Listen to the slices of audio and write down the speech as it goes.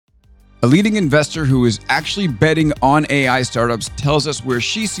A leading investor who is actually betting on AI startups tells us where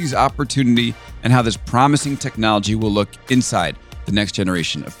she sees opportunity and how this promising technology will look inside the next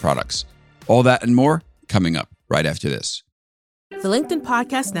generation of products. All that and more coming up right after this. The LinkedIn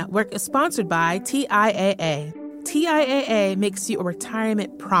Podcast Network is sponsored by TIAA. TIAA makes you a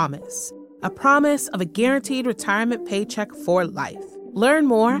retirement promise, a promise of a guaranteed retirement paycheck for life. Learn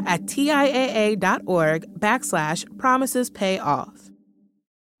more at TIAA.org/promises pay off.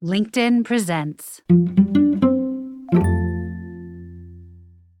 LinkedIn presents.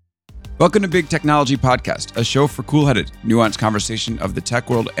 Welcome to Big Technology Podcast, a show for cool-headed, nuanced conversation of the tech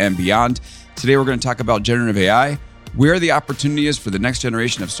world and beyond. Today we're going to talk about generative AI, where the opportunity is for the next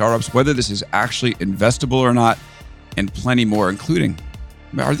generation of startups, whether this is actually investable or not, and plenty more, including,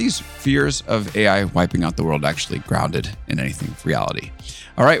 are these fears of AI wiping out the world actually grounded in anything reality?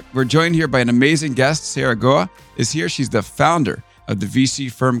 All right, we're joined here by an amazing guest. Sarah Guo is here. She's the founder of the VC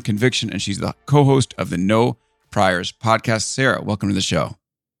firm Conviction, and she's the co-host of the No Priors podcast. Sarah, welcome to the show.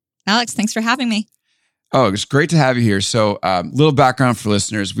 Alex, thanks for having me. Oh, it's great to have you here. So little background for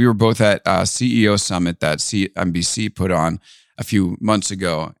listeners. We were both at CEO Summit that CNBC put on a few months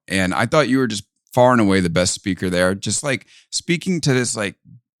ago, and I thought you were just far and away the best speaker there, just like speaking to this like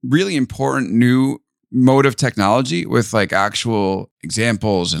really important new mode of technology with like actual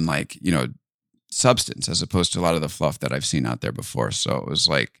examples and like, you know, substance as opposed to a lot of the fluff that I've seen out there before. So it was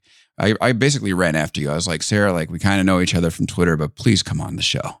like, I basically ran after you. I was like, Sarah, like we kind of know each other from Twitter, but please come on the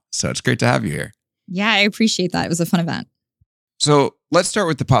show. So it's great to have you here. Yeah, I appreciate that. It was a fun event. So let's start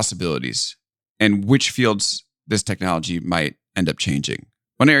with the possibilities and which fields this technology might end up changing.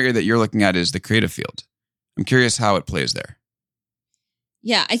 One area that you're looking at is the creative field. I'm curious how it plays there.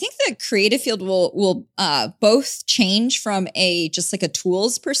 Yeah, I think the creative field will both change from just like a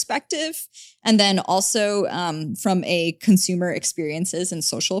tools perspective, and then also from a consumer experiences and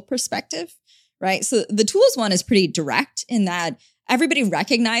social perspective, right? So the tools one is pretty direct in that everybody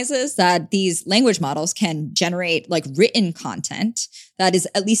recognizes that these language models can generate like written content that is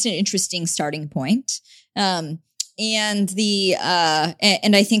at least an interesting starting point. And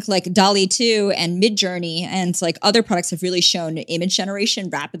I think like DALL-E 2 and Midjourney and like other products have really shown image generation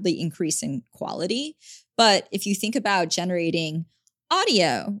rapidly increase in quality. But if you think about generating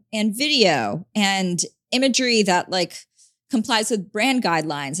audio and video and imagery that like complies with brand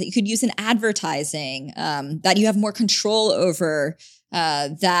guidelines that you could use in advertising, that you have more control over,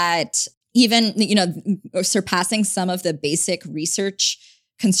 that even, you know, surpassing some of the basic research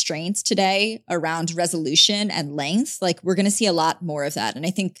constraints today around resolution and length, like we're going to see a lot more of that. And I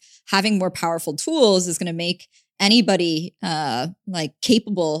think having more powerful tools is going to make anybody like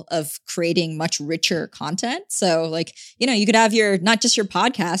capable of creating much richer content. So like, you know, you could have not just your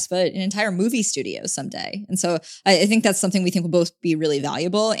podcast, but an entire movie studio someday. And so I think that's something we think will both be really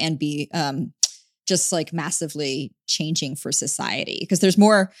valuable and be just like massively changing for society, because there's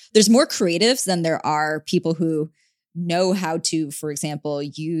more creatives than there are people who know how to, for example,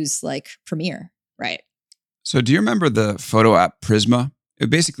 use like Premiere, right? So do you remember the photo app Prisma? It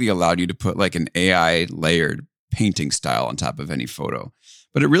basically allowed you to put like an AI layered painting style on top of any photo,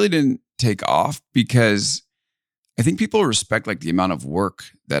 but it really didn't take off because I think people respect like the amount of work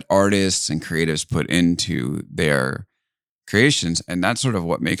that artists and creatives put into their creations. And that's sort of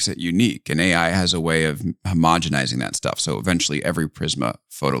what makes it unique. And AI has a way of homogenizing that stuff. So eventually every Prisma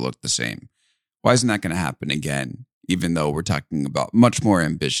photo looked the same. Why isn't that going to happen again? Even though we're talking about much more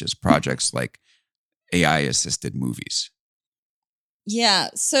ambitious projects like AI-assisted movies. Yeah.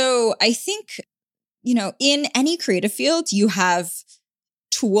 So I think, you know, in any creative field, you have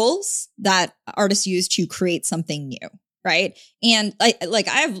tools that artists use to create something new, right? And I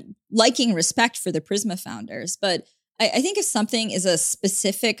have liking respect for the Prisma founders, but I think if something is a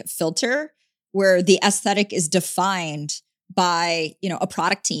specific filter where the aesthetic is defined by, you know, a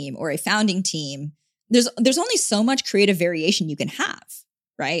product team or a founding team, there's only so much creative variation you can have,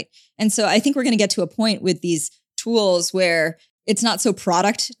 right? And so I think we're going to get to a point with these tools where it's not so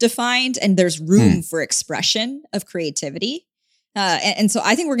product defined and there's room for expression of creativity. And so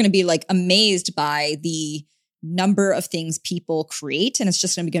I think we're going to be like amazed by the number of things people create, and it's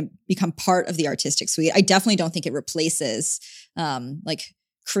just going to become part of the artistic suite. I definitely don't think it replaces like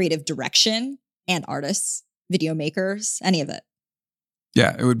creative direction and artists, video makers, any of it.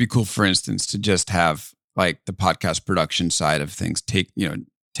 Yeah, it would be cool, for instance, to just have like the podcast production side of things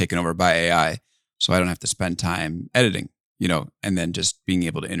taken over by AI, so I don't have to spend time editing, you know, and then just being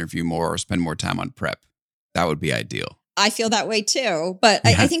able to interview more or spend more time on prep. That would be ideal. I feel that way too. But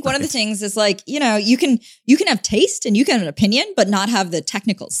I think one of the things is like, you know, you can have taste and you can have an opinion, but not have the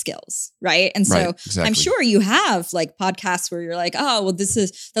technical skills. Right. And so exactly. I'm sure you have like podcasts where you're like, oh, well,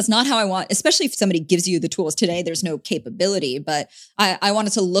 that's not how I want, especially if somebody gives you the tools today, there's no capability, but I want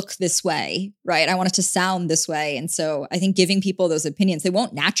it to look this way. Right. I want it to sound this way. And so I think giving people those opinions, they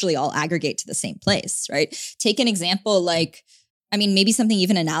won't naturally all aggregate to the same place. Right. Take an example, like, I mean, maybe something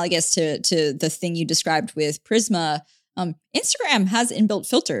even analogous to the thing you described with Prisma. Instagram has inbuilt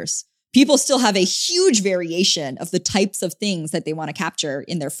filters. People still have a huge variation of the types of things that they want to capture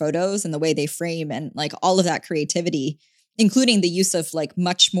in their photos and the way they frame and like all of that creativity, including the use of like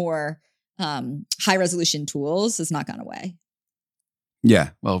much more high resolution tools, has not gone away. Yeah,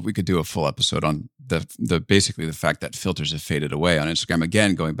 well, we could do a full episode on the basically the fact that filters have faded away on Instagram.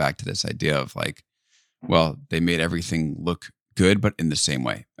 Again, going back to this idea of like, well, they made everything look good, but in the same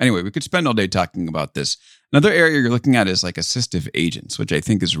way. Anyway, we could spend all day talking about this. Another area you're looking at is like assistive agents, which I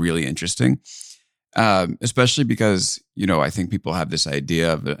think is really interesting, especially because, you know, I think people have this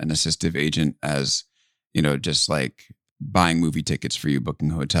idea of an assistive agent as, you know, just like buying movie tickets for you,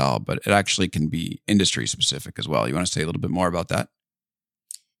 booking a hotel, but it actually can be industry specific as well. You want to say a little bit more about that?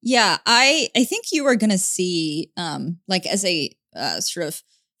 Yeah, I think you are going to see like as a sort of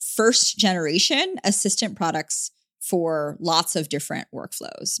first generation assistant products for lots of different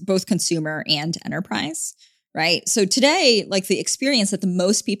workflows, both consumer and enterprise, right? So today, like the experience that the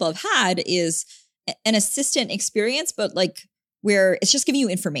most people have had is an assistant experience, but like where it's just giving you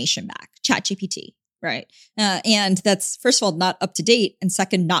information back, ChatGPT, right? And that's, first of all, not up to date. And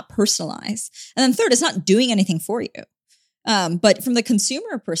second, not personalized. And then third, it's not doing anything for you. But from the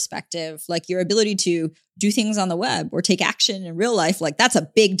consumer perspective, like your ability to do things on the web or take action in real life, like that's a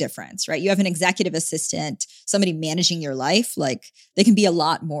big difference, right? You have an executive assistant, somebody managing your life, like they can be a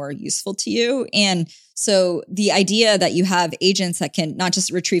lot more useful to you. And so the idea that you have agents that can not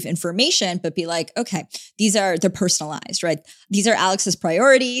just retrieve information, but be like, okay, they're personalized, right? These are Alex's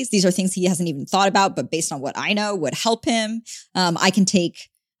priorities. These are things he hasn't even thought about, but based on what I know would help him.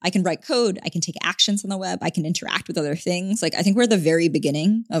 I can write code. I can take actions on the web. I can interact with other things. Like I think we're at the very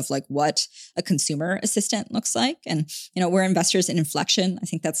beginning of like what a consumer assistant looks like. And, you know, we're investors in Inflection. I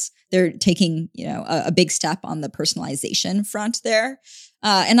think they're taking, you know, a big step on the personalization front there.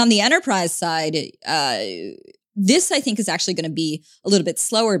 And on the enterprise side, this I think is actually going to be a little bit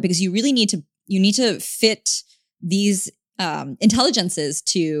slower because you really need to fit these intelligences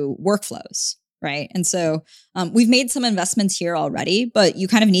to workflows. Right. And so we've made some investments here already, but you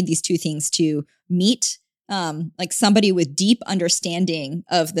kind of need these two things to meet like somebody with deep understanding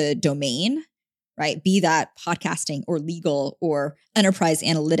of the domain, right? Be that podcasting or legal or enterprise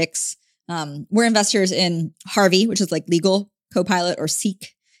analytics. We're investors in Harvey, which is like legal Copilot, or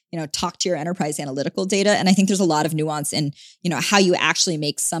Seek, you know, talk to your enterprise analytical data. And I think there's a lot of nuance in, you know, how you actually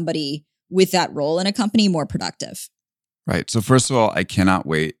make somebody with that role in a company more productive. Right. So first of all, I cannot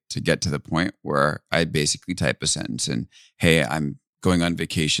wait to get to the point where I basically type a sentence in, hey, I'm going on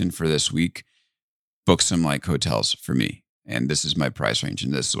vacation for this week, book some like hotels for me. And this is my price range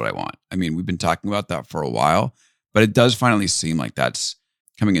and this is what I want. I mean, we've been talking about that for a while, but it does finally seem like that's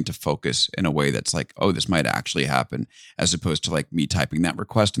coming into focus in a way that's like, oh, this might actually happen, as opposed to like me typing that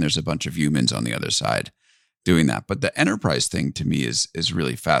request and there's a bunch of humans on the other side doing that. But the enterprise thing to me is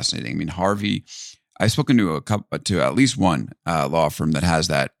really fascinating. I mean, Harvey, I've spoken to at least one law firm that has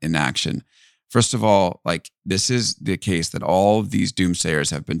that in action. First of all, like this is the case that all of these doomsayers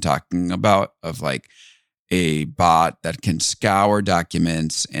have been talking about, of like a bot that can scour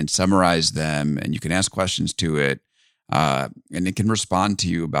documents and summarize them, and you can ask questions to it, and it can respond to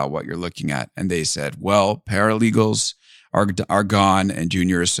you about what you're looking at. And they said, well, paralegals are gone and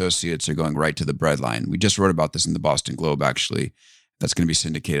junior associates are going right to the breadline. We just wrote about this in the Boston Globe, actually. That's going to be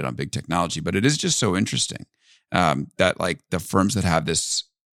syndicated on big technology. But it is just so interesting that like the firms that have this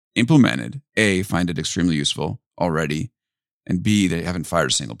implemented, A, find it extremely useful already, and B, they haven't fired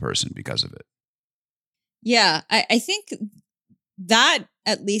a single person because of it. Yeah, I think that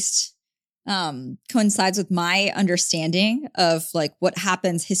at least coincides with my understanding of like what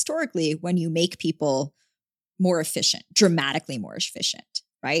happens historically when you make people more efficient, dramatically more efficient,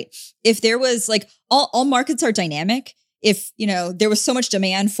 right? If there was like all markets are dynamic. If, you know, there was so much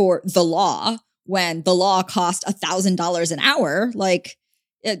demand for the law when the law cost $1,000 an hour, like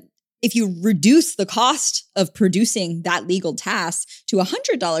if you reduce the cost of producing that legal task to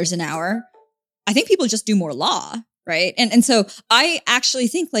 $100 an hour, I think people just do more law, right? And so I actually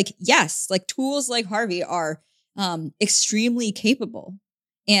think like, yes, like tools like Harvey are extremely capable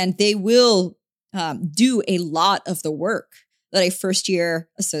and they will do a lot of the work that a first year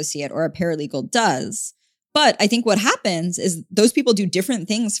associate or a paralegal does. But I think what happens is those people do different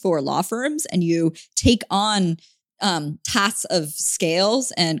things for law firms, and you take on tasks of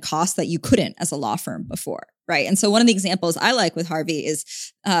scales and costs that you couldn't as a law firm before. Right. And so one of the examples I like with Harvey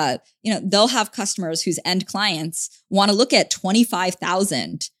is, they'll have customers whose end clients want to look at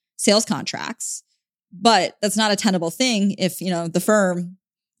 25,000 sales contracts, but that's not a tenable thing if,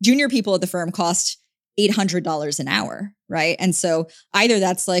 junior people at the firm cost $800 an hour. Right. And so either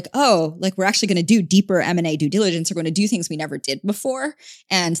that's like, we're actually going to do deeper M&A due diligence. We're going to do things we never did before.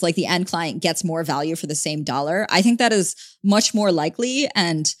 And like the end client gets more value for the same dollar. I think that is much more likely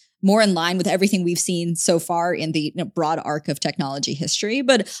and more in line with everything we've seen so far in the broad arc of technology history.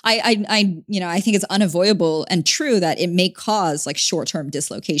 But I think it's unavoidable and true that it may cause like short-term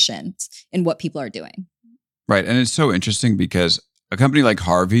dislocations in what people are doing. Right. And it's so interesting because a company like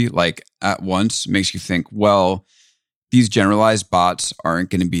Harvey, like at once makes you think, well, these generalized bots aren't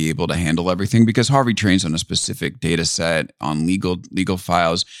going to be able to handle everything because Harvey trains on a specific data set on legal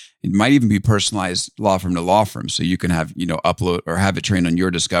files. It might even be personalized law firm to law firm. So you can have, upload or have it trained on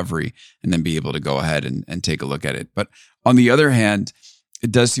your discovery and then be able to go ahead and take a look at it. But on the other hand,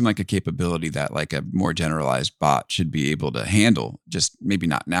 it does seem like a capability that like a more generalized bot should be able to handle, just maybe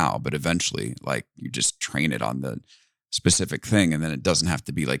not now, but eventually, like you just train it on the specific thing. And then it doesn't have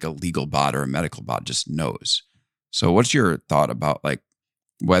to be like a legal bot or a medical bot, just knows. So what's your thought about like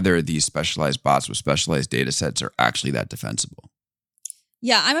whether these specialized bots with specialized data sets are actually that defensible?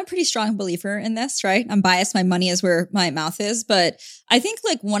 Yeah, I'm a pretty strong believer in this, right? I'm biased. My money is where my mouth is. But I think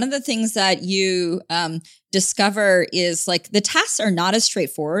like one of the things that you discover is like the tasks are not as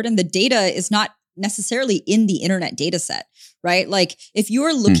straightforward and the data is not necessarily in the internet data set, right? Like if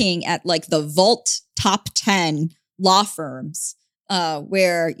you're looking at like the Vault top 10 law firms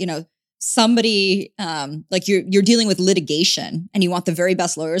where, somebody like you're dealing with litigation and you want the very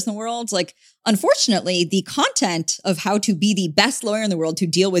best lawyers in the world, like unfortunately the content of how to be the best lawyer in the world to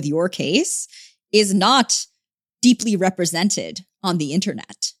deal with your case is not deeply represented on the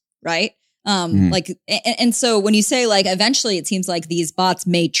internet, right? Like and so when you say like eventually it seems like these bots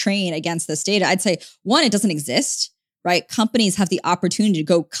may train against this data, I'd say one, it doesn't exist, right? Companies have the opportunity to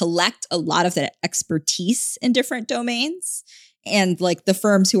go collect a lot of that expertise in different domains. And like the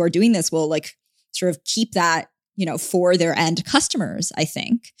firms who are doing this will like sort of keep that, for their end customers, I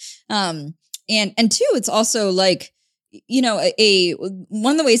think. And two, it's also like,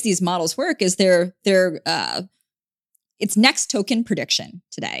 one of the ways these models work is it's next token prediction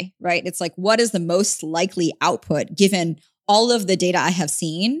today, right? It's like, what is the most likely output given all of the data I have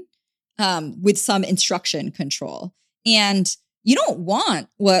seen with some instruction control? And you don't want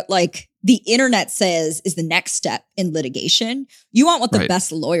what like the internet says is the next step in litigation. You want what the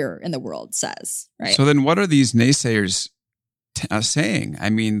best lawyer in the world says, right? So then what are these naysayers saying? I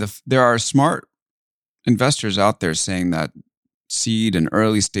mean, there are smart investors out there saying that seed and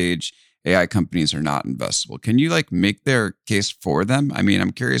early stage AI companies are not investable. Can you like make their case for them? I mean,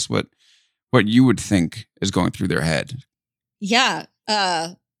 I'm curious what you would think is going through their head. Yeah.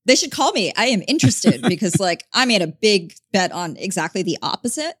 They should call me. I am interested because like I made a big bet on exactly the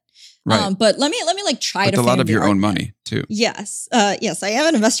opposite. Right. But let me like try with to a lot of your argument. own money too. Yes. Yes, I am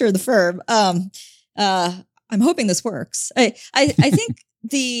an investor in the firm. I'm hoping this works. I think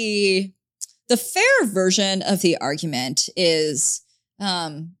the fair version of the argument is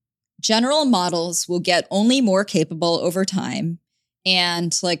general models will get only more capable over time.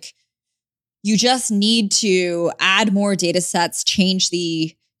 And like you just need to add more data sets, change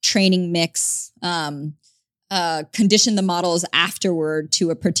the training mix, condition the models afterward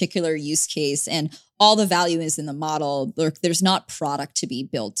to a particular use case, and all the value is in the model. There's not product to be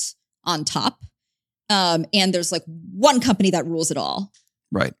built on top. And there's like one company that rules it all,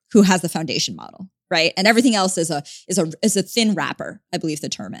 right? Who has the foundation model, right? And everything else is a thin wrapper, I believe the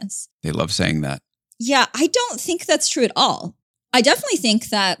term is. They love saying that. Yeah, I don't think that's true at all. I definitely think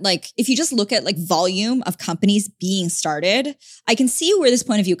that like, if you just look at like volume of companies being started, I can see where this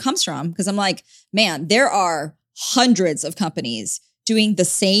point of view comes from because I'm like, man, there are hundreds of companies doing the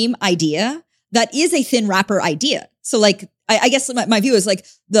same idea that is a thin wrapper idea. So like, I guess my view is like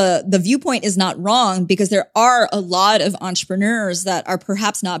the viewpoint is not wrong because there are a lot of entrepreneurs that are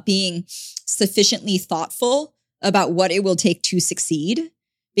perhaps not being sufficiently thoughtful about what it will take to succeed.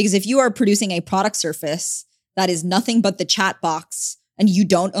 Because if you are producing a product surface that is nothing but the chat box and you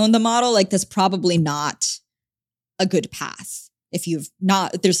don't own the model, like that's probably not a good path. If you've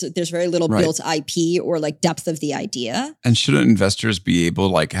not, there's very little built IP or like depth of the idea. And shouldn't investors be able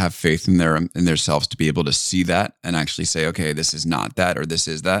to like have faith in themselves to be able to see that and actually say, okay, this is not that or this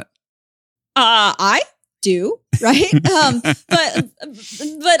is that? I do, right? I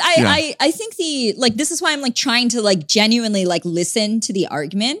think this is why I'm like trying to like genuinely like listen to the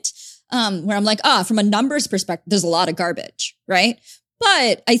argument, where I'm like, from a numbers perspective, there's a lot of garbage, right?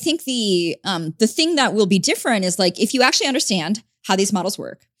 But I think the thing that will be different is like, if you actually understand how these models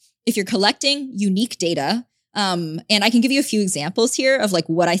work, if you're collecting unique data, and I can give you a few examples here of like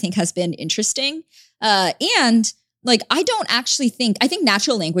what I think has been interesting, and like, I think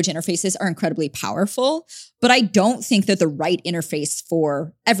natural language interfaces are incredibly powerful, but I don't think they're the right interface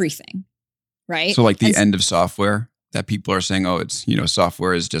for everything, right? So like the end of software that people are saying, it's,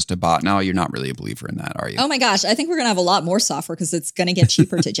 software is just a bot now. You're not really a believer in that, are you? Oh my gosh. I think we're going to have a lot more software because it's going to get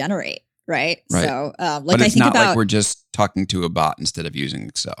cheaper to generate, right? Right. So but it's not like we're just talking to a bot instead of using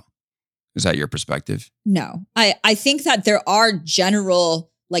Excel. Is that your perspective? No, I think that there are general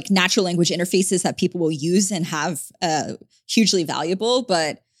like natural language interfaces that people will use and have hugely valuable.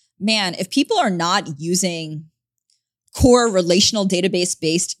 But man, if people are not using core relational database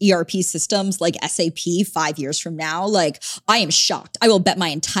based ERP systems like SAP 5 years from now, like I am shocked. I will bet my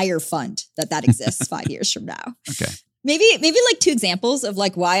entire fund that exists 5 years from now. Okay. Maybe like 2 examples of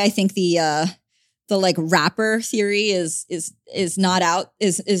like why I think the like wrapper theory is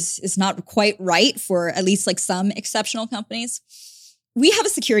not quite right for at least like some exceptional companies. We have a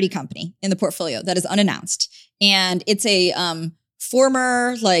security company in the portfolio that is unannounced, and it's a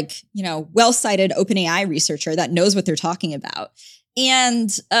former, like, well-cited OpenAI researcher that knows what they're talking about.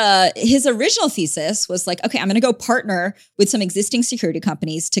 And his original thesis was like, okay, I'm going to go partner with some existing security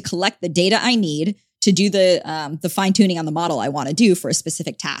companies to collect the data I need to do the fine-tuning on the model I want to do for a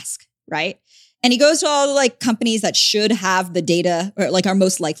specific task, right? And he goes to all the like companies that should have the data, or like are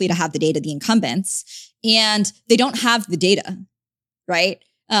most likely to have the data, the incumbents, and they don't have the data. Right.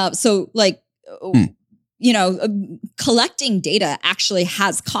 So like, collecting data actually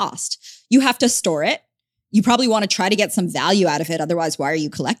has cost. You have to store it. You probably want to try to get some value out of it. Otherwise, why are you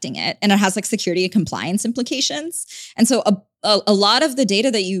collecting it? And it has like security and compliance implications. And so a lot of the data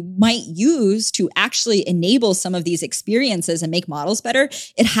that you might use to actually enable some of these experiences and make models better,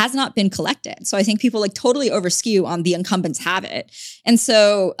 it has not been collected. So I think people like totally overskew on the incumbents have it. And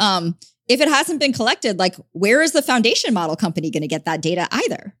so, if it hasn't been collected, like where is the foundation model company going to get that data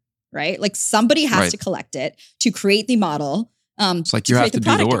either? Right? Like somebody has to collect it to create the model. It's like you have to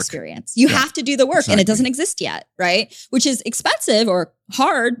do the work. Experience. You have to do the work, and it doesn't exist yet, right? Which is expensive or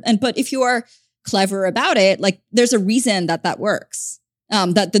hard. But if you are clever about it, like there's a reason that works.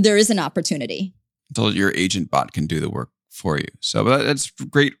 That there is an opportunity. Until your agent bot can do the work for you. So that's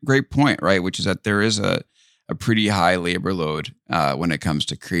great point, right? Which is that there is a pretty high labor load when it comes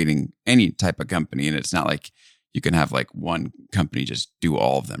to creating any type of company. And it's not like you can have like one company just do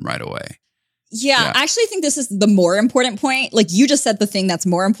all of them right away. Yeah, I actually think this is the more important point. Like you just said the thing that's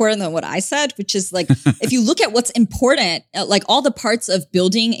more important than what I said, which is like, if you look at what's important, like all the parts of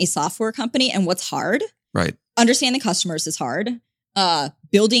building a software company and what's hard, right? Understanding customers is hard.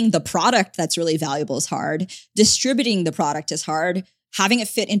 Building the product that's really valuable is hard. Distributing the product is hard. Having it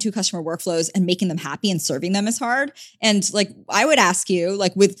fit into customer workflows and making them happy and serving them is hard. And like, I would ask you,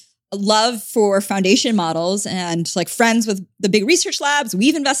 like with love for foundation models and like friends with the big research labs,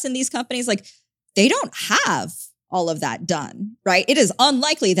 we've invested in these companies, like they don't have all of that done, right? It is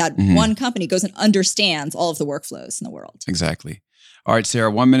unlikely that one company goes and understands all of the workflows in the world. Exactly. All right,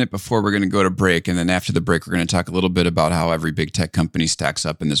 Sarah, 1 minute before we're going to go to break. And then after the break, we're going to talk a little bit about how every big tech company stacks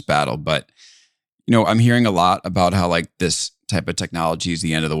up in this battle. But, I'm hearing a lot about how like this type of technology is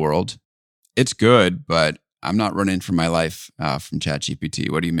the end of the world. It's good, but I'm not running for my life from ChatGPT.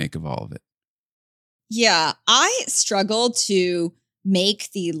 What do you make of all of it? Yeah, I struggle to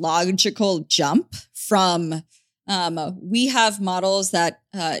make the logical jump from we have models that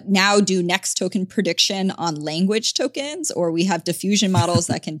now do next token prediction on language tokens, or we have diffusion models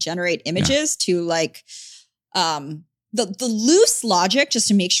that can generate images to like the loose logic, just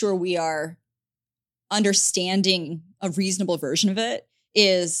to make sure we are understanding a reasonable version of it,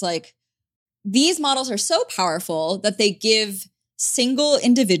 is like these models are so powerful that they give single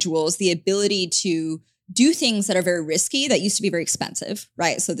individuals the ability to do things that are very risky that used to be very expensive,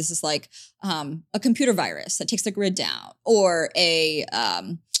 right? So this is like a computer virus that takes the grid down, or a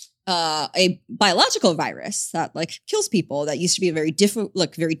biological virus that like kills people that used to be very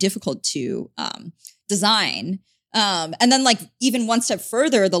difficult to design. And then like even one step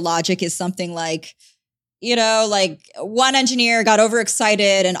further, the logic is something like, like one engineer got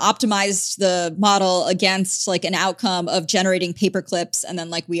overexcited and optimized the model against like an outcome of generating paper clips. And then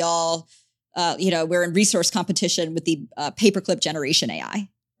like we all, we're in resource competition with the paperclip generation AI,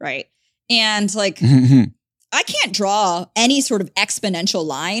 right? And like, I can't draw any sort of exponential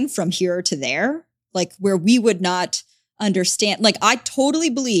line from here to there. like where we would not understand. Like, I totally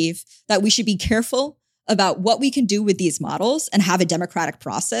believe that we should be careful about what we can do with these models and have a democratic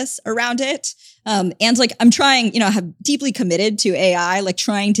process around it. And like, I'm trying, have deeply committed to AI, like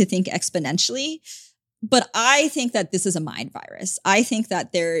trying to think exponentially. But I think that this is a mind virus. I think that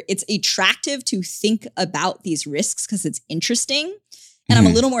it's attractive to think about these risks because it's interesting. And I'm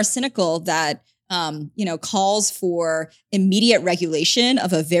a little more cynical that, calls for immediate regulation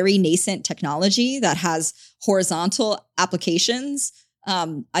of a very nascent technology that has horizontal applications.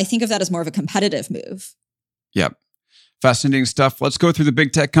 I think of that as more of a competitive move. Yep. Fascinating stuff. Let's go through the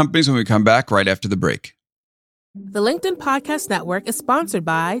big tech companies when we come back right after the break. The LinkedIn Podcast Network is sponsored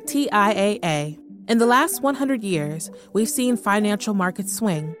by TIAA. In the last 100 years, we've seen financial markets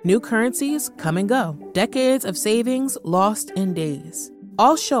swing, new currencies come and go, decades of savings lost in days,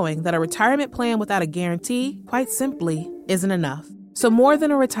 all showing that a retirement plan without a guarantee, quite simply, isn't enough. So more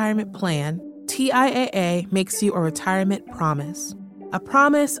than a retirement plan, TIAA makes you a retirement promise. A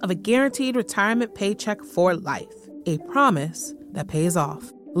promise of a guaranteed retirement paycheck for life. A promise that pays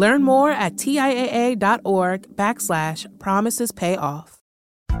off. Learn more at TIAA.org/promisespayoff.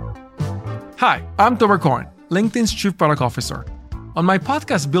 Hi, I'm Tomer Cohen, LinkedIn's Chief Product Officer. On my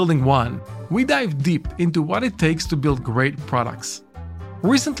podcast, Building One, we dive deep into what it takes to build great products.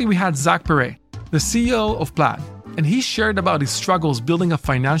 Recently, we had Zach Perret, the CEO of Plaid, and he shared about his struggles building a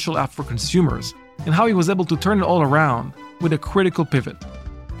financial app for consumers and how he was able to turn it all around with a critical pivot.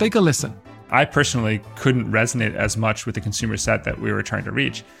 Take a listen. I personally couldn't resonate as much with the consumer set that we were trying to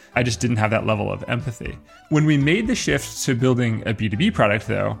reach. I just didn't have that level of empathy. When we made the shift to building a B2B product,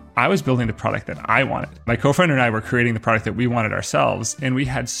 though, I was building the product that I wanted. My co-founder and I were creating the product that we wanted ourselves, and we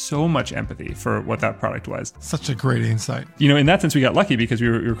had so much empathy for what that product was. Such a great insight. In that sense, we got lucky because we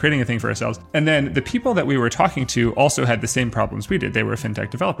were creating a thing for ourselves. And then the people that we were talking to also had the same problems we did. They were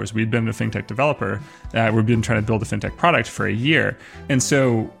fintech developers. We'd been a fintech developer. We've been trying to build a fintech product for a year. And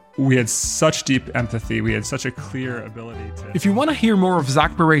so we had such deep empathy. We had such a clear ability to... If you want to hear more of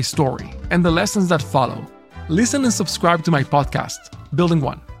Zach Perret's story and the lessons that follow, listen and subscribe to my podcast, Building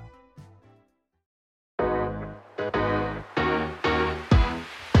One.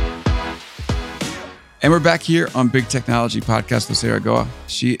 And we're back here on Big Technology Podcast with Sarah Guo.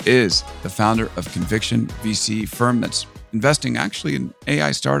 She is the founder of Conviction VC firm that's investing actually in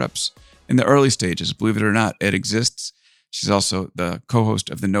AI startups in the early stages. Believe it or not, it exists. She's also the co-host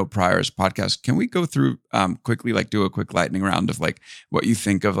of the No Priors podcast. Can we go through quickly, do a quick lightning round of what you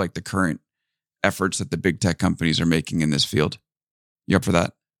think of the current efforts that the big tech companies are making in this field? You up for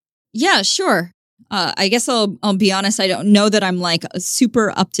that? Yeah, sure. I guess I'll be honest. I don't know that I'm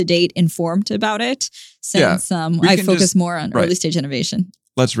super up to date informed about it since I focus more on early stage innovation.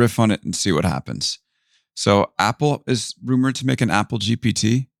 Let's riff on it and see what happens. So Apple is rumored to make an Apple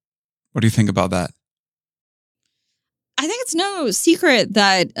GPT. What do you think about that? I think it's no secret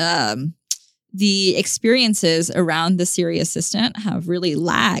that the experiences around the Siri Assistant have really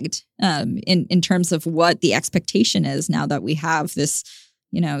lagged in terms of what the expectation is now that we have this,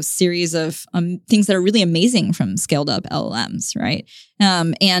 series of things that are really amazing from scaled up LLMs, right?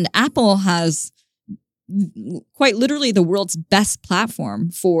 And Apple has quite literally the world's best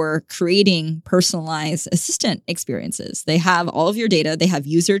platform for creating personalized assistant experiences. They have all of your data, they have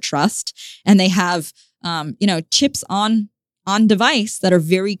user trust, and they have chips on device that are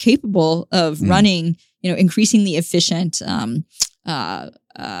very capable of running, increasingly efficient,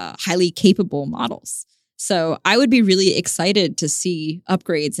 highly capable models. So I would be really excited to see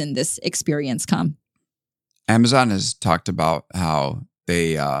upgrades in this experience come. Amazon has talked about how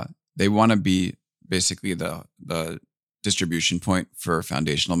they want to be basically the distribution point for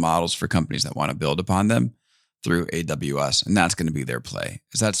foundational models for companies that want to build upon them through AWS, and that's going to be their play.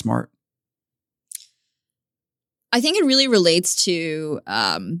 Is that smart? I think it really relates to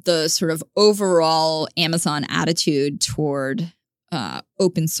the sort of overall Amazon attitude toward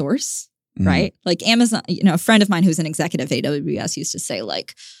open source, right? Amazon, a friend of mine who's an executive at AWS used to say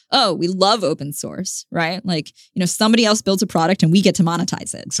oh, we love open source, right? Somebody else builds a product and we get to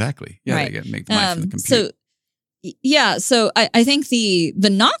monetize it. Exactly. Yeah, right? They get to make the money from the compute. So I think the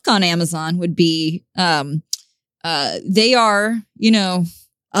knock on Amazon would be they are,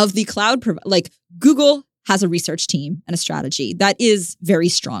 of the cloud, Google has a research team and a strategy that is very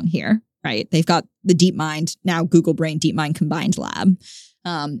strong here, right? They've got the DeepMind, now Google Brain DeepMind combined lab,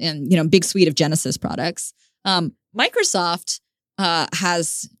 and big suite of Genesis products. Microsoft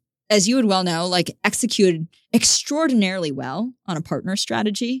has, as you would well know, executed extraordinarily well on a partner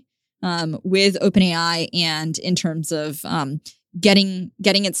strategy with OpenAI, and in terms of getting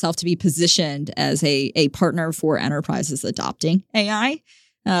itself to be positioned as a partner for enterprises adopting AI.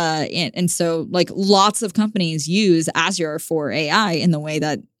 And so like lots of companies use Azure for AI in the way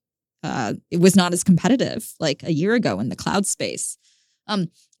that it was not as competitive like a year ago in the cloud space.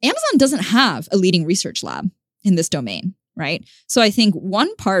 Amazon doesn't have a leading research lab in this domain, right? So I think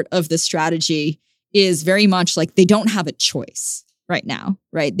one part of the strategy is very much like they don't have a choice right now,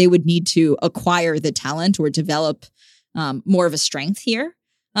 right? They would need to acquire the talent or develop more of a strength here.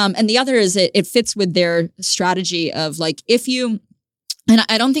 And the other is it fits with their strategy of like, if you, and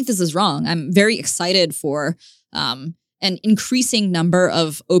I don't think this is wrong. I'm very excited for an increasing number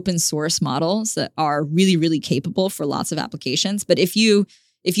of open source models that are really, really capable for lots of applications. But if you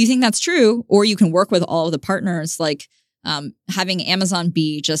think that's true, or you can work with all of the partners, like having Amazon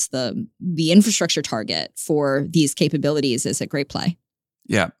be just the infrastructure target for these capabilities is a great play.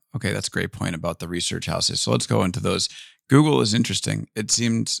 Yeah. Okay. That's a great point about the research houses. So let's go into those. Google is interesting. It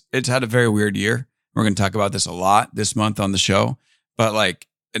seems it's had a very weird year. We're going to talk about this a lot this month on the show, but like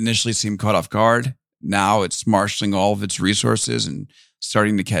initially seemed caught off guard. Now it's marshaling all of its resources and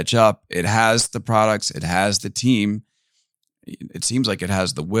starting to catch up. It has the products. It has the team. It seems like it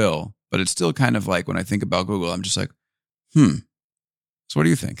has the will, but it's still kind of like when I think about Google, I'm just like, So what do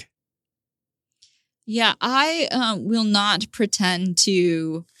you think? Yeah, I will not pretend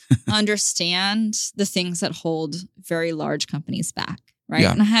to understand the things that hold very large companies back, right?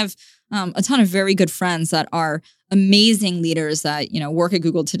 Yeah. And I have a ton of very good friends that are amazing leaders that work at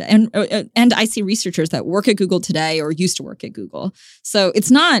Google today, and I see researchers that work at Google today or used to work at Google. So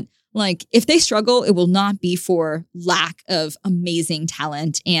it's not like if they struggle, it will not be for lack of amazing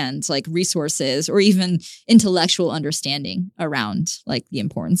talent and like resources or even intellectual understanding around like the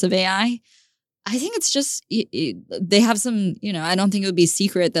importance of AI. I think it's just they have some, I don't think it would be a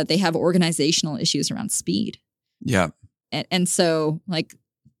secret that they have organizational issues around speed. Yeah. And so like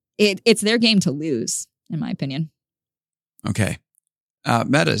it's their game to lose, in my opinion. Okay.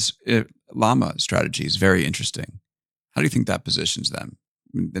 Meta's Llama strategy is very interesting. How do you think that positions them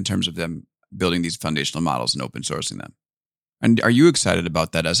in terms of them building these foundational models and open sourcing them? And are you excited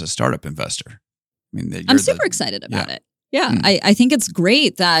about that as a startup investor? I mean, I'm super excited about it. Yeah. I think it's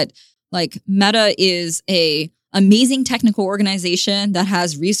great that like Meta is a amazing technical organization that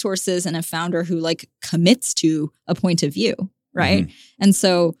has resources and a founder who like commits to a point of view. Right. Mm-hmm. And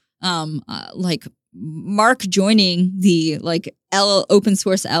so like Mark joining the like open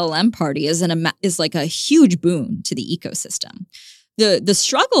source LLM party is like a huge boon to the ecosystem. The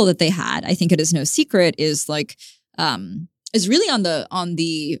struggle that they had, I think it is no secret, is like is really on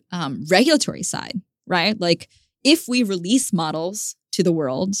the regulatory side, right? Like if we release models to the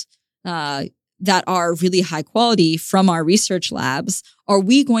world that are really high quality from our research labs, are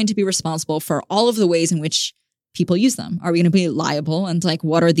we going to be responsible for all of the ways in which people use them? Are we going to be liable? And like,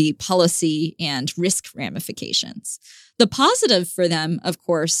 what are the policy and risk ramifications? The positive for them, of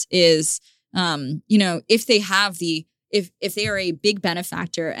course, is, if they have if they are a big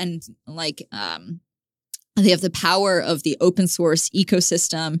benefactor and like, they have the power of the open source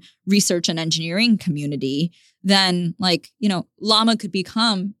ecosystem, research and engineering community, then like, Llama could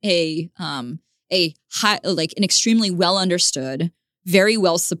become a high, like an extremely well understood, very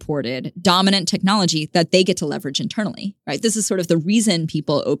well supported, dominant technology that they get to leverage internally, right? This is sort of the reason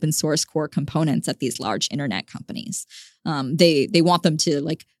people open source core components at these large internet companies. They want them to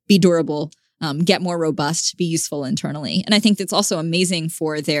like be durable, get more robust, be useful internally. And I think that's also amazing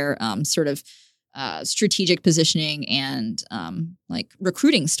for their sort of strategic positioning and like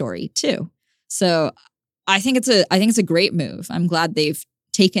recruiting story too. So I think it's a great move. I'm glad they've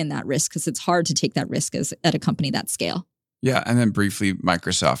taken that risk because it's hard to take that risk at a company that scale. Yeah. And then briefly,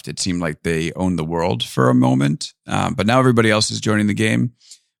 Microsoft, it seemed like they owned the world for a moment. But now everybody else is joining the game.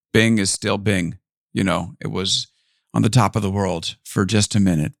 Bing is still Bing. It was on the top of the world for just a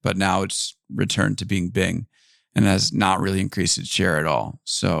minute, but now it's returned to being Bing and has not really increased its share at all.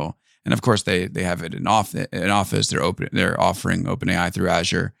 So, and of course, they have it in Office. They're offering OpenAI through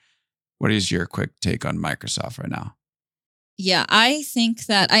Azure. What is your quick take on Microsoft right now? Yeah, I think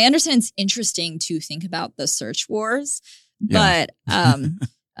that I understand it's interesting to think about the search wars, but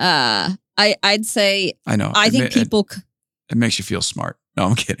I'd say I know. It makes you feel smart. No,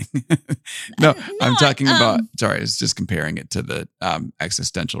 I'm kidding. No, I'm talking about. Sorry, I was just comparing it to the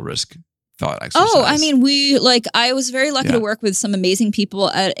existential risk thought exercise. Oh, I mean, I was very lucky to work with some amazing people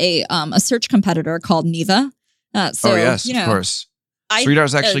at a search competitor called Neeva. So, yes, of course.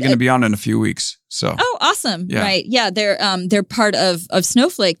 Sridhar's actually going to be on in a few weeks. So. Oh, awesome! Yeah. Right? Yeah, they're part of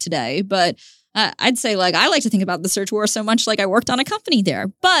Snowflake today, but I'd say like I like to think about the search war so much like I worked on a company there,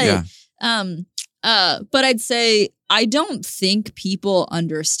 but but I'd say I don't think people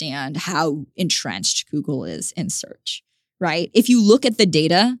understand how entrenched Google is in search. right? If you look at the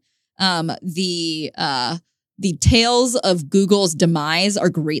data, the tales of Google's demise are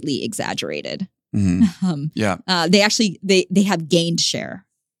greatly exaggerated. Mm-hmm. They actually they have gained share,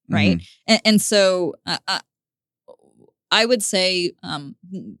 right? Mm-hmm. And so I would say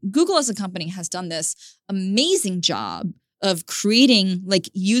Google as a company has done this amazing job of creating like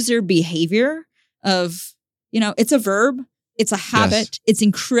user behavior of, it's a verb, it's a habit. Yes. It's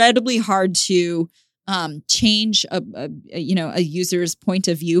incredibly hard to change a user's point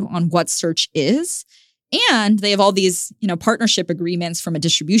of view on what search is. And they have all these, partnership agreements from a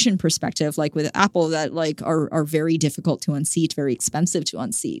distribution perspective, like with Apple, that like are very difficult to unseat, very expensive to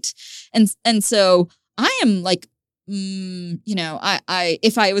unseat. And so I am like, I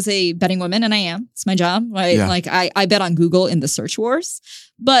if I was a betting woman, and I am, it's my job, right? Yeah. Like I bet on Google in the search wars,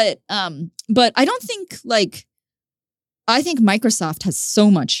 but I don't think I think Microsoft has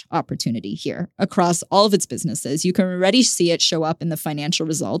so much opportunity here across all of its businesses. You can already see it show up in the financial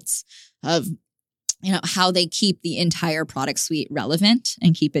results of how they keep the entire product suite relevant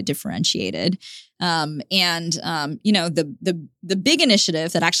and keep it differentiated. The big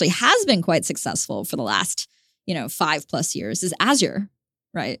initiative that actually has been quite successful for the last, 5+ years is Azure,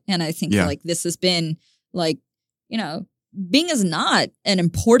 right? And I think this has been Bing is not an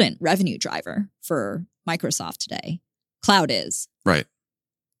important revenue driver for Microsoft today. Cloud is. Right.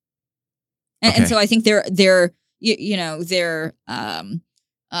 And so I think their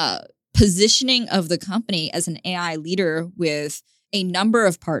positioning of the company as an AI leader with a number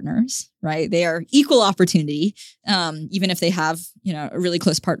of partners, right? They are equal opportunity, even if they have, a really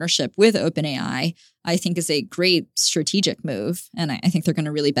close partnership with OpenAI, I think is a great strategic move. And I think they're going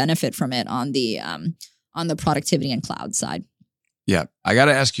to really benefit from it on the productivity and cloud side. Yeah. I got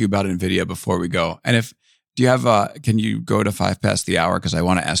to ask you about NVIDIA before we go. And can you go to 5 past the hour? Because I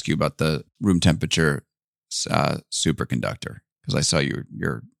want to ask you about the room temperature superconductor, because I saw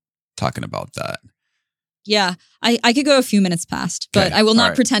you're talking about that. Yeah, I could go a few minutes past, but I will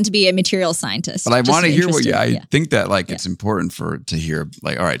not pretend to be a material scientist. But I want to hear what you. I think that it's important to hear.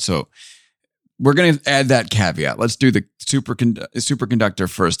 All right, so we're going to add that caveat. Let's do the superconductor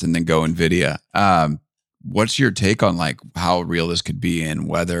first, and then go NVIDIA. What's your take on how real this could be, and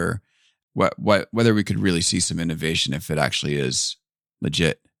whether we could really see some innovation if it actually is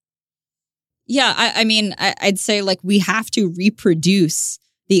legit? Yeah, I'd say we have to reproduce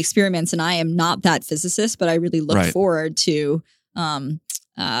the experiments, and I am not that physicist, but I really look forward to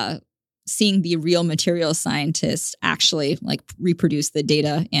seeing the real material scientists actually reproduce the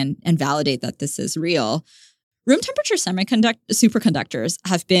data and validate that this is real. Room temperature superconductors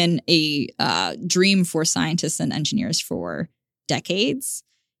have been a dream for scientists and engineers for decades,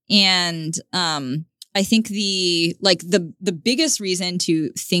 and I think the biggest reason to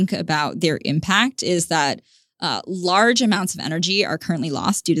think about their impact is that large amounts of energy are currently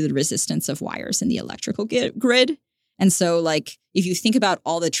lost due to the resistance of wires in the electrical grid. And so if you think about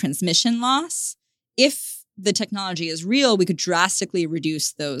all the transmission loss, if the technology is real, we could drastically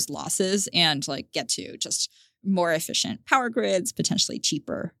reduce those losses and get to just more efficient power grids, potentially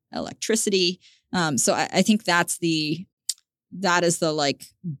cheaper electricity. So I think that is the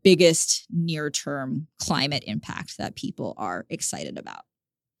biggest near-term climate impact that people are excited about.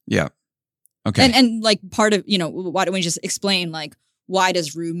 Yeah. Okay. And part of, why don't we just explain why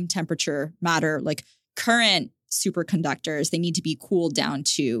does room temperature matter? Current superconductors, they need to be cooled down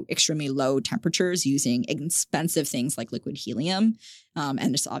to extremely low temperatures using expensive things like liquid helium.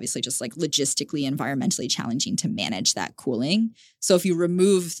 And it's obviously just logistically, environmentally challenging to manage that cooling. So if you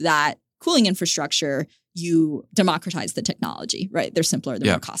remove that cooling infrastructure, you democratize the technology, right? They're simpler,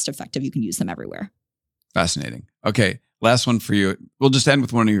 they're more cost effective. You can use them everywhere. Fascinating. Okay. Last one for you. We'll just end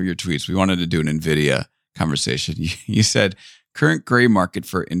with one of your tweets. We wanted to do an NVIDIA conversation. You said, current gray market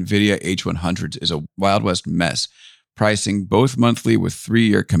for NVIDIA H100s is a Wild West mess. Pricing both monthly with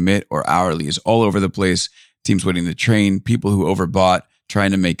 3-year commit or hourly is all over the place. Teams waiting to train, people who overbought, trying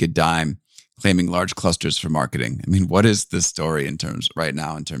to make a dime, claiming large clusters for marketing. What is the story right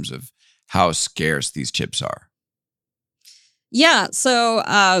now in terms of how scarce these chips are? Yeah. So,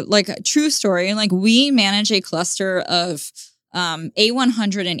 true story, we manage a cluster of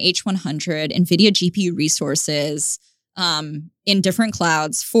A100 and H100 NVIDIA GPU resources in different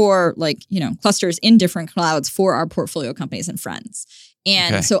clouds for clusters in different clouds for our portfolio companies and friends.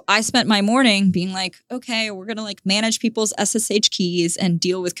 And so I spent my morning being okay, we're going to manage people's SSH keys and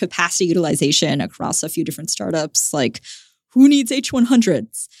deal with capacity utilization across a few different startups. Who needs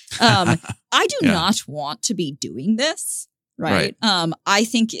H100s? I do not want to be doing this. Right. I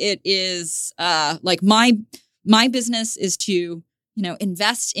think it is my business is to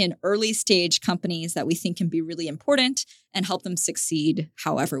invest in early stage companies that we think can be really important and help them succeed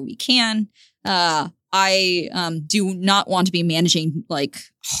however we can. I do not want to be managing like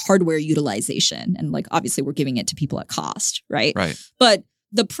hardware utilization. And like, obviously we're giving it to people at cost, right? Right. But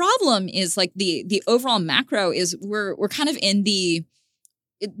the problem is like the overall macro is we're kind of in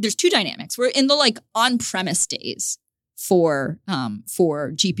there's two dynamics. We're in the like on-premise days for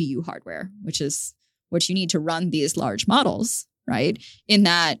GPU hardware, which is what you need to run these large models, right? In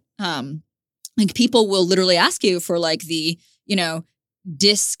that, like people will literally ask you for like the,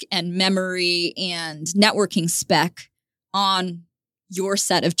 disk and memory and networking spec on your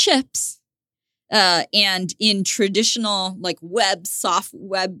set of chips. And in traditional like web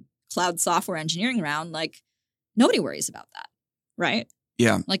cloud software engineering round, like nobody worries about that, right?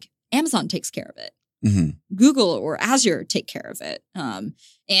 Yeah. Like Amazon takes care of it. Mm-hmm. Google or Azure take care of it.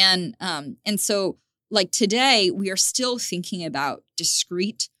 And so like today we are still thinking about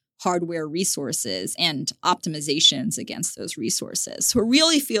discrete hardware resources and optimizations against those resources. So it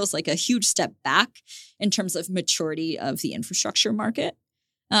really feels like a huge step back in terms of maturity of the infrastructure market.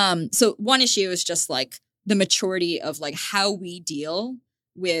 So one issue is just like the maturity of like how we deal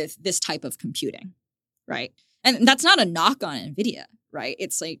with this type of computing, right? And that's not a knock on NVIDIA, right?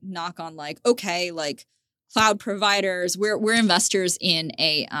 It's like knock on like, okay, like cloud providers, we're investors in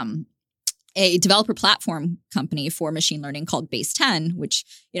a developer platform company for machine learning called Base 10, which,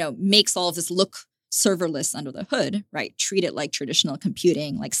 makes all of this look serverless under the hood, right? Treat it like traditional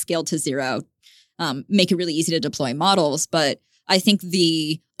computing, like scale to zero, make it really easy to deploy models. But I think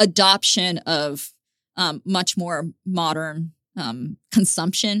the adoption of much more modern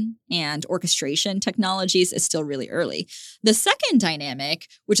consumption and orchestration technologies is still really early. The second dynamic,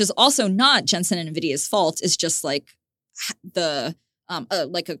 which is also not Jensen and NVIDIA's fault, is just like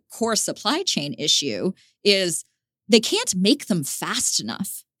like a core supply chain issue is they can't make them fast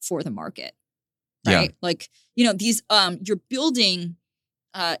enough for the market, right? Yeah. Like, these, you're building,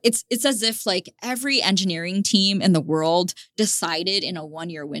 it's as if like every engineering team in the world decided in a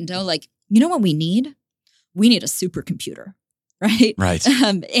 1-year window, like, you know what we need? We need a supercomputer. Right. Right.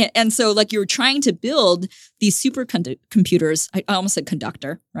 And so like you're trying to build these supercomputers. I almost said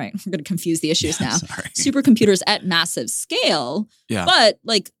conductor. Right. We're going to confuse the issues now. Sorry. Supercomputers at massive scale. Yeah. But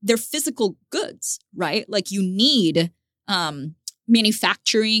like they're physical goods. Right. Like you need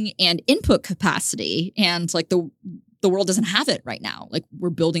manufacturing and input capacity. And like the world doesn't have it right now. Like we're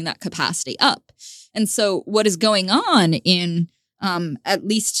building that capacity up. And so what is going on in at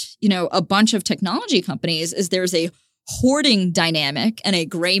least, a bunch of technology companies is there's a hoarding dynamic and a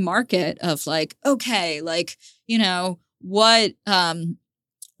gray market of like, okay, like,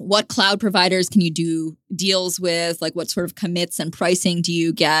 what cloud providers can you do deals with? Like what sort of commits and pricing do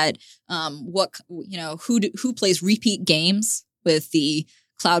you get? Who plays repeat games with the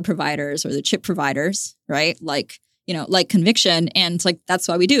cloud providers or the chip providers, right? Like Conviction. And like, that's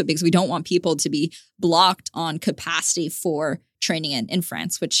why we do it, because we don't want people to be blocked on capacity for training and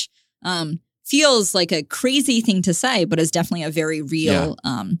inference, which, feels like a crazy thing to say, but is definitely a very real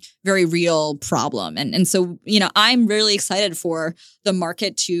problem. And so, I'm really excited for the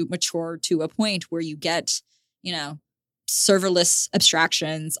market to mature to a point where you get, serverless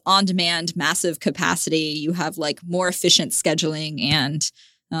abstractions, on-demand, massive capacity. You have like more efficient scheduling and,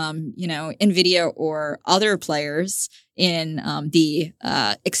 NVIDIA or other players in the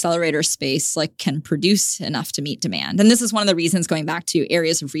accelerator space like can produce enough to meet demand. And this is one of the reasons, going back to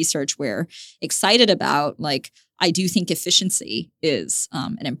areas of research we're excited about, like I do think efficiency is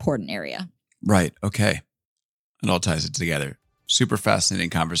an important area. Right. Okay. It all ties it together. Super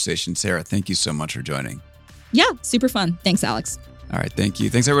fascinating conversation. Sarah, thank you so much for joining. Yeah, super fun. Thanks, Alex. All right. Thank you.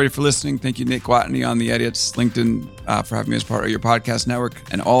 Thanks, everybody, for listening. Thank you, Nick Watney on the Idiots LinkedIn for having me as part of your podcast network.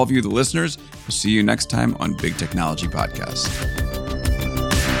 And all of you, the listeners, we'll see you next time on Big Technology Podcast.